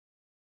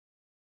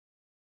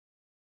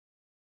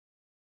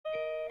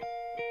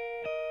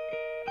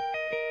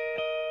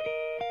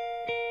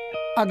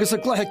Agus a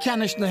glutha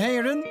ceannis na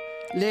hÉireann,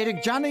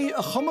 léirigh Johnny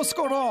a chumas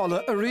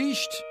gorála a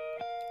ríist,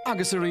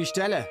 agus a ríist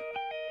eile.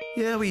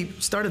 Yeah, we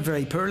started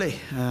very poorly.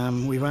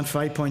 We went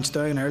 5 points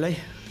down early,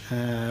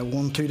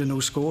 1-2 to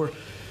no score,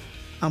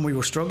 and we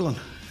were struggling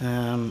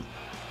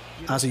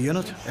as a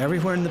unit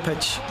everywhere in the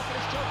pitch.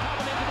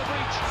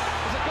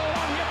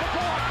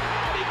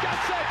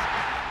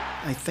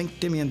 I think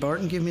Damien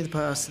Barton gave me the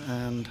pass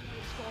and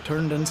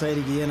turned inside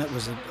again. It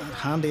was a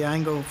handy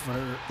angle for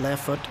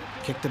left foot,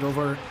 kicked it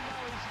over,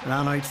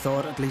 ran out,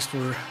 thought at least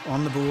we're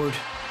on the board.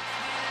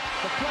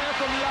 The player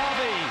from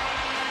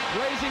Aghaidh,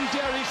 raising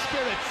Derry's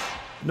spirits.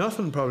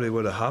 Nothing probably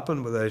would have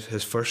happened without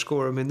his first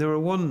score. I mean, they were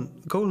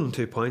 1 goal and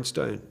 2 points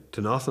down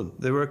to nothing.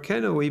 They were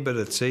kind of a wee bit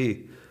at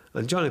sea,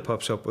 and Johnny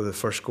pops up with the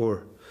first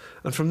score.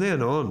 And from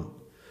then on,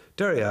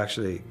 Derry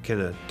actually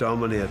kind of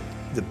dominated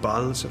the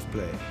balance of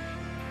play.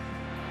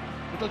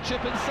 Little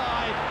chip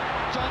inside,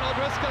 John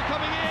O'Driscoll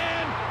coming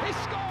in, he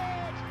scored!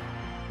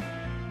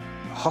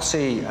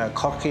 Hossie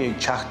corcaigh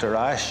teacht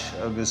arás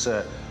agus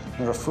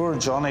nuair a fuair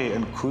Johnny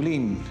and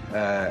cúilín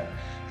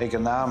ag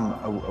an náam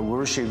a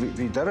bhuair sé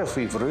bhí deireadh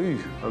faoi bhrú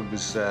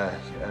agus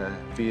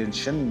bhí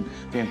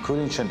an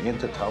cúilín sin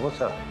aonta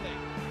tábhata.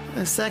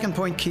 The second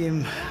point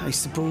came, I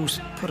suppose,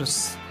 put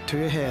us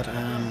 2 ahead.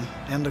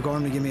 Enda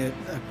Gormley gave me a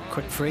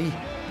quick free,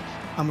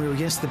 and we were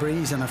against the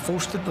breeze, and I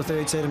forced it with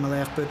the outside of my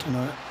left boot, and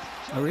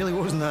I really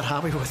wasn't that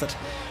happy with it.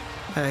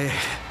 I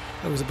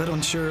was a bit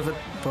unsure of it,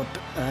 but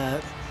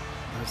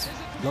as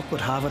luck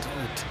would have it,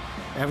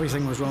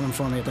 everything was running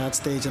for me at that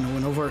stage, and I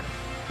went over.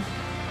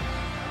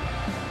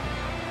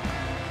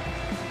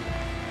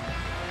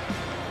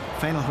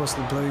 Final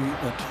whistle blew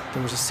that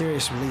there was a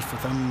serious relief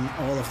within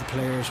all of the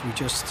players. We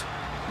just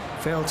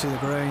fell to the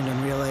ground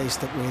and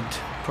realised that we'd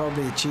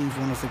probably achieved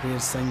one of the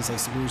greatest things, I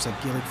suppose,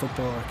 that Gaelic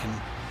footballer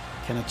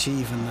can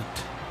achieve, and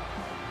that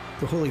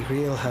the Holy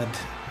Grail had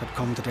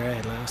come to Derry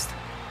at last.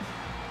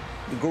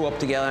 We grew up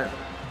together.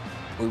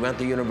 We went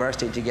to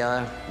university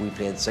together. We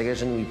played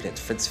Sigerton, we played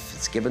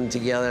Fitzgibbon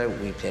together,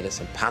 we played at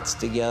St Pat's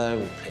together,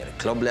 we played at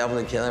club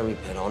level together, we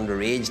played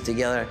underage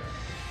together.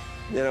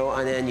 You know,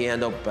 and then you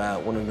end up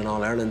winning an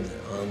All-Ireland,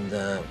 and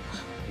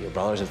your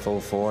brother's at full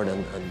forward,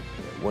 and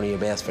one of your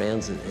best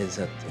friends is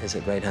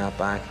at right half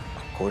back.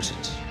 Of course,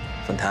 it's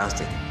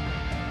fantastic.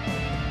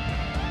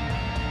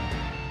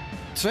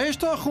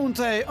 Tréistá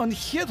chontae an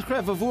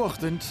chéadchraobh a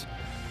bhuachtint,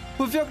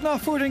 bu bheag ná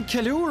fuair an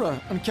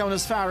cinniúnach an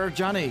ceannas fearir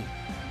Johnny.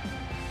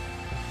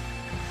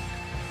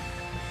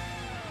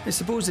 I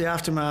suppose the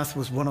aftermath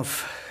was one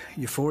of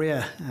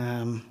euphoria.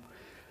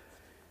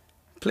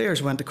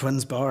 Players went to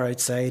Quinn's bar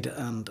outside,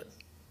 and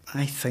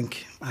I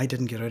think I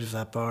didn't get out of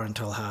that bar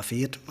until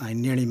 8:30. I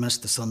nearly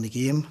missed the Sunday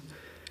game.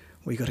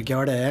 We got a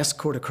Garda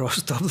escort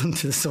across Dublin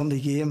to the Sunday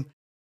game.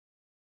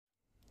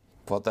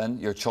 What then?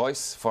 Your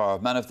choice for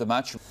man of the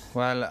match?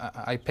 Well,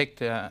 I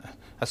picked a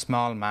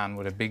small man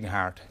with a big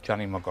heart,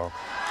 Johnny McGurk.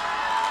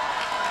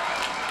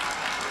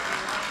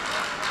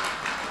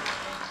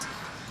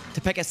 To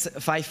pick a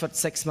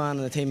 5'6" man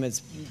in the team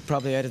is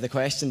probably out of the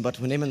question, but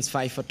when Eamon's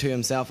 5'2"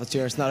 himself,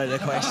 it's not out of the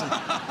question.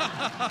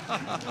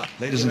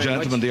 Ladies and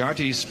gentlemen, the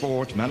RT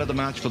Sport man of the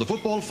match for the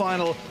football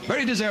final,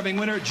 very deserving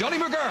winner, Johnny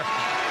McGurk.